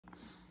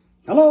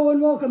Hello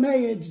and welcome.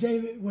 Hey, it's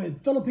David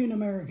with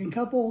Filipino-American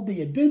Couple,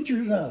 The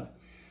Adventures of.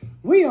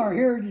 We are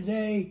here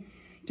today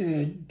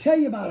to tell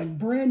you about a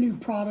brand new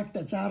product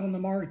that's out on the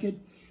market.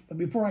 But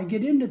before I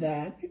get into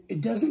that,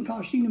 it doesn't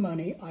cost you any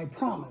money, I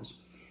promise.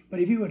 But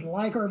if you would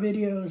like our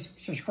videos,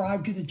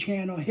 subscribe to the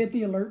channel, hit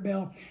the alert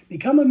bell,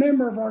 become a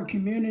member of our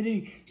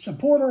community,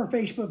 support our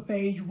Facebook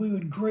page, we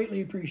would greatly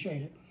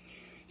appreciate it.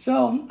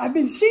 So I've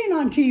been seeing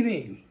on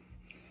TV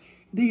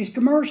these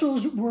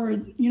commercials were,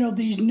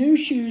 these new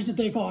shoes that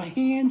they call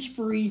Hands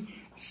Free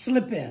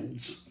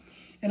Slip-ins.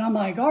 And I'm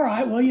like, all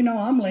right, well,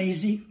 I'm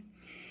lazy.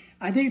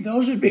 I think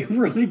those would be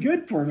really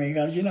good for me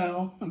because,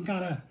 I'm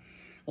kind of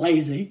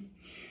lazy.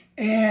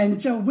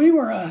 And so we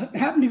were,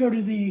 happened to go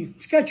to the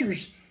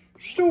Skechers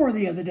store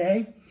the other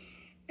day.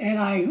 And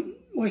I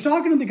was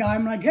talking to the guy.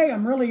 I'm like, hey,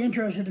 I'm really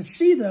interested to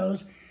see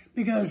those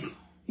because,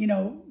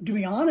 to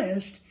be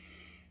honest,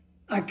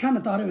 I kind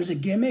of thought it was a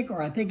gimmick,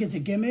 or I think it's a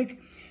gimmick.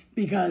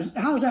 Because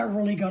how's that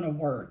really going to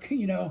work?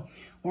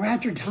 Or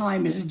after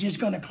time, is it just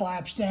going to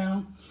collapse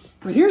down?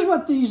 But here's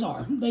what these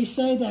are. They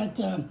say that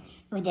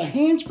are the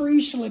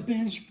hands-free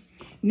slip-ins.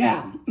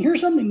 Now,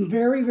 here's something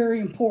very, very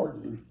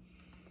important.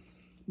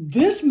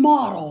 This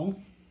model,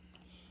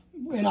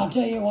 and I'll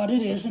tell you what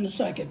it is in a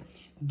second.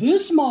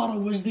 This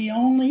model was the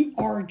only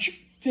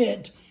arch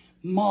fit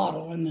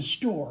model in the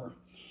store.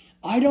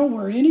 I don't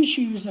wear any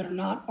shoes that are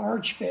not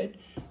arch fit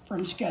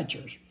from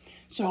Skechers.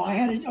 So I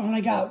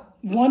only got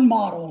one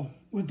model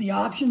with the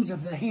options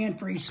of the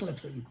hand-free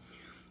slip-in.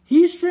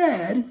 He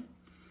said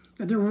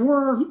that there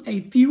were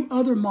a few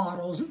other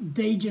models,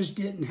 they just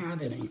didn't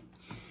have any.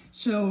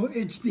 So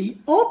it's the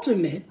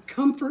ultimate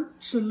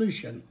comfort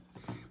solution.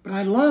 But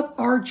I love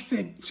arch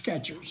fit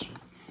Skechers.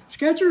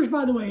 Skechers,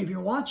 by the way, if you're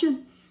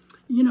watching,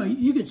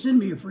 you could send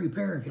me a free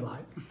pair if you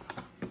like.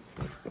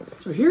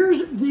 So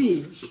here's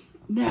these.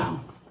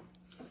 Now,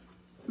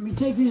 let me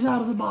take these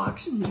out of the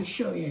box and just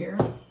show you here.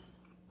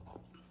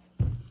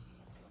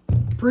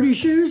 Pretty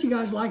shoes. You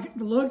guys like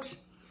the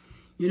looks?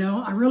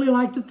 I really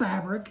like the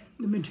fabric,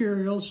 the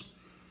materials,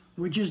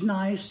 which is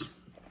nice.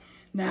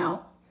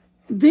 Now,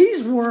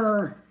 these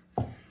were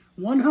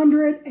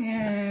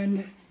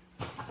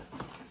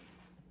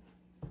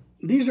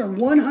these are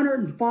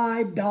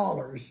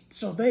 $105,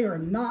 so they are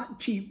not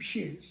cheap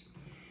shoes.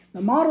 The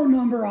model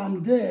number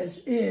on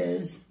this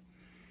is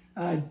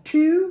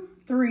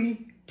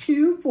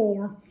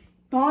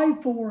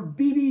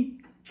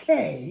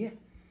 232454BBK,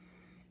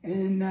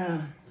 and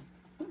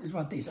is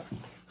what these are.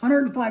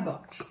 105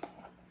 bucks.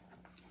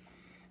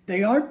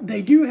 They are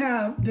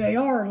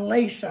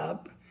lace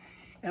up,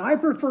 and I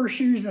prefer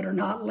shoes that are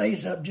not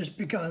lace up just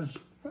because,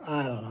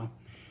 I don't know,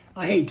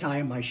 I hate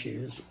tying my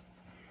shoes.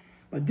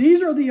 But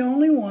these are the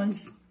only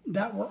ones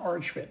that were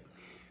arch fit.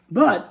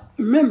 But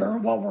remember,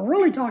 what we're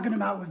really talking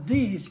about with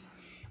these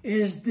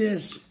is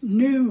this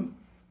new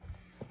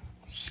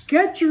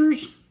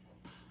Skechers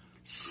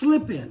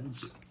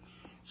slip-ins.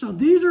 So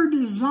these are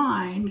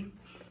designed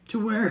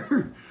to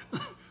where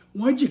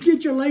once you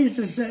get your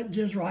laces set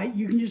just right,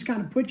 you can just kind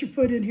of put your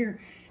foot in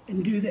here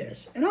and do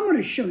this. And I'm going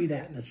to show you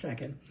that in a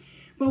second.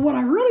 But when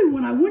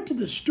I went to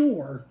the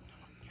store,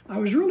 I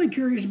was really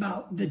curious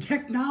about the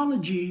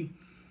technology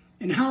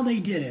and how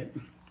they did it.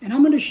 And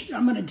I'm going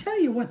to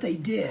tell you what they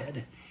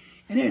did.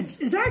 And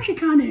it's actually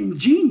kind of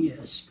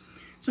ingenious.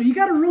 So you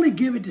got to really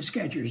give it to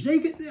Skechers.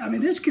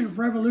 This can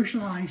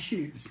revolutionize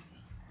shoes.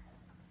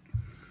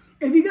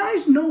 If you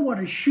guys know what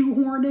a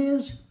shoehorn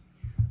is,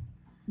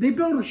 they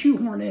built a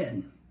shoehorn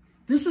in.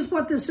 This is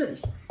what this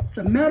is. It's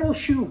a metal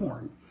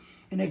shoehorn.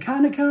 And it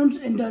kind of comes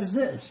and does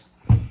this.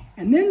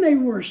 And then they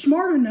were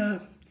smart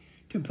enough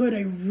to put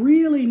a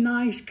really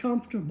nice,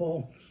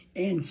 comfortable,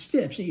 and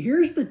stiff. See,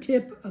 here's the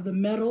tip of the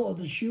metal of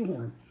the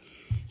shoehorn.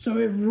 So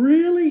it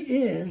really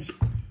is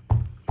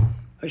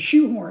a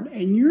shoehorn,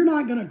 and you're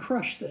not going to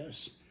crush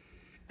this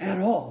at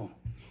all.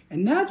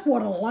 And that's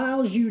what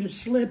allows you to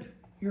slip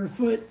your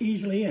foot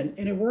easily in,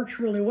 and it works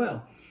really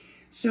well.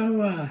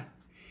 So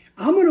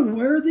I'm going to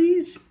wear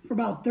these for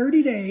about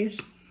 30 days,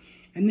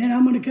 and then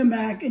I'm going to come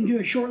back and do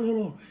a short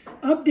little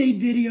update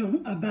video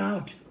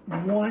about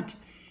what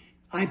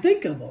I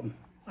think of them.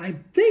 I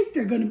think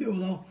they're going to be,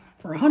 well,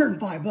 for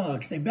 105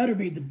 bucks, they better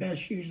be the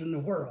best shoes in the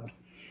world.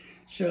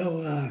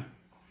 So,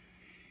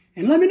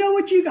 and let me know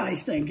what you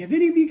guys think. If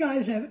any of you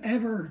guys have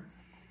ever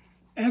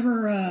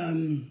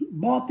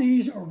bought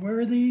these or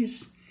wear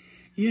these,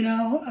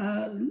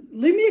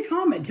 leave me a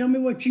comment. Tell me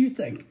what you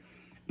think.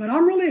 But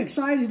I'm really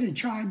excited to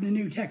try the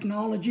new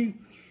technology,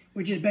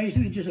 which is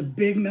basically just a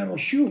big metal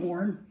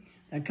shoehorn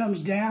that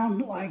comes down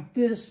like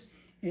this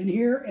in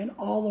here and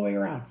all the way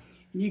around.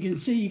 And you can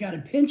see you got a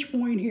pinch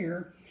point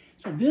here.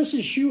 So this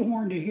is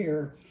shoehorn to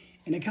here,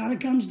 and it kind of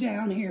comes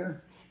down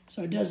here.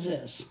 So it does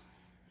this.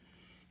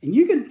 And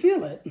you can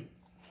feel it.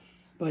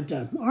 But,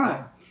 all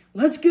right,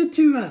 let's get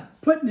to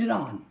putting it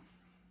on.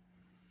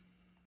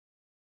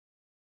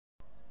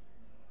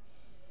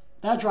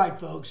 That's right,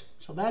 folks.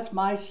 So that's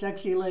my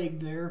sexy leg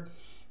there,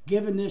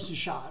 giving this a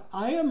shot.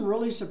 I am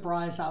really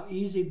surprised how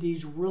easy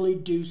these really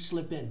do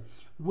slip in,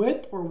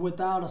 with or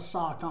without a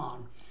sock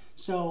on.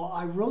 So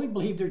I really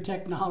believe their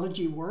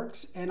technology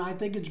works, and I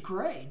think it's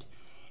great.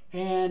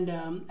 And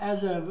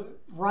as of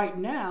right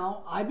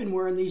now, I've been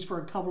wearing these for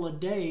a couple of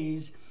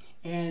days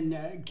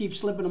and keep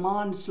slipping them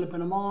on, slipping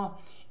them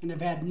off, and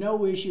have had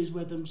no issues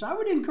with them. So I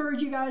would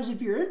encourage you guys,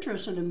 if you're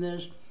interested in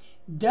this,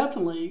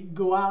 definitely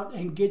go out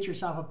and get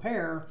yourself a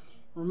pair.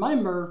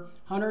 Remember,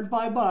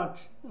 105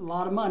 bucks, a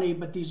lot of money,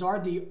 but these are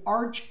the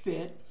Arch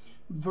Fit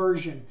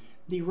version.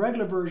 The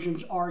regular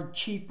versions are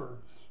cheaper.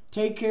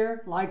 Take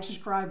care, like,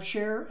 subscribe,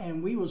 share,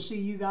 and we will see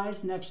you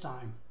guys next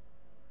time.